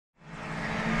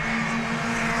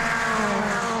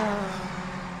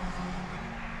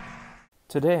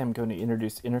Today I'm going to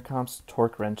introduce Intercomp's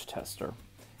Torque Wrench Tester.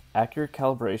 Accurate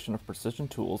calibration of precision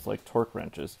tools like torque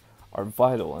wrenches are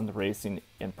vital in the racing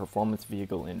and performance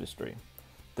vehicle industry.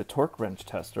 The Torque Wrench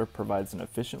Tester provides an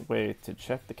efficient way to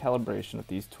check the calibration of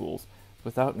these tools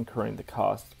without incurring the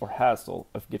cost or hassle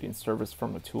of getting service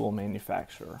from a tool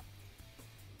manufacturer.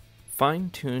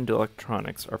 Fine-tuned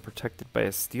electronics are protected by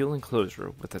a steel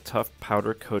enclosure with a tough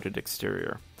powder-coated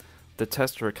exterior. The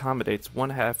tester accommodates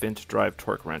 1/2-inch drive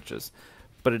torque wrenches,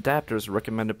 but adapters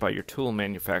recommended by your tool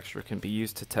manufacturer can be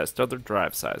used to test other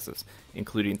drive sizes,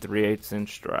 including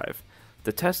 3/8-inch drive.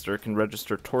 The tester can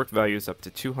register torque values up to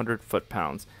 200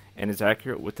 foot-pounds and is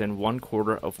accurate within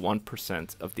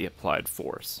 0.25% of the applied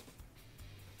force.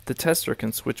 The tester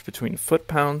can switch between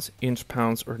foot-pounds,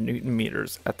 inch-pounds, or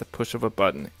newton-meters at the push of a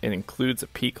button and includes a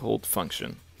peak hold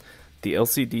function. The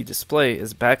LCD display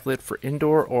is backlit for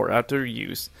indoor or outdoor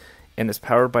use and is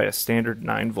powered by a standard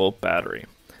 9-volt battery.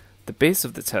 The base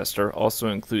of the tester also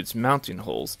includes mounting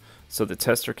holes, so the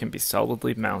tester can be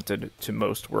solidly mounted to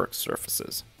most work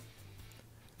surfaces.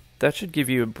 That should give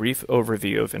you a brief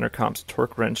overview of Intercomp's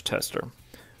Torque Wrench Tester.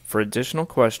 For additional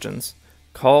questions,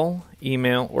 call,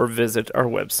 email, or visit our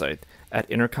website at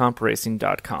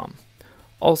intercompracing.com.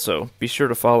 Also, be sure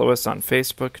to follow us on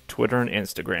Facebook, Twitter, and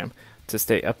Instagram to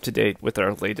stay up to date with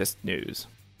our latest news.